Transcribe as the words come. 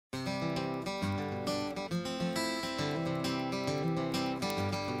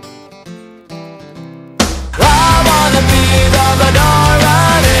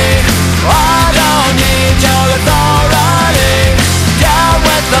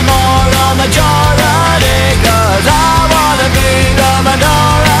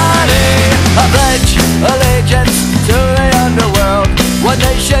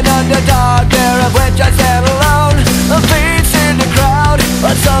underdog, there of which I stand alone. Beats in the crowd,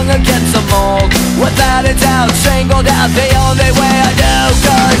 a song against the mold. Without a doubt, singled out the only way I do.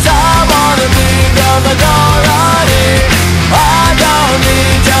 Cause I wanna be the minority. I don't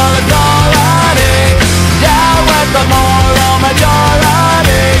need your authority. Down with the moral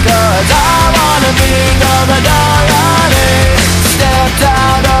majority. Cause I wanna be the minority. Stepped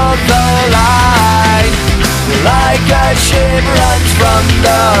out of the line, like a ship runs from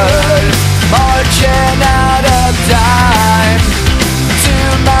the hood, marching out of time to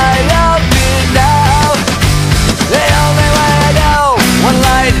my open now. The only way I know, one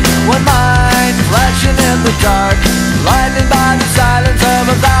light, one mind, flashing in the dark, blinded by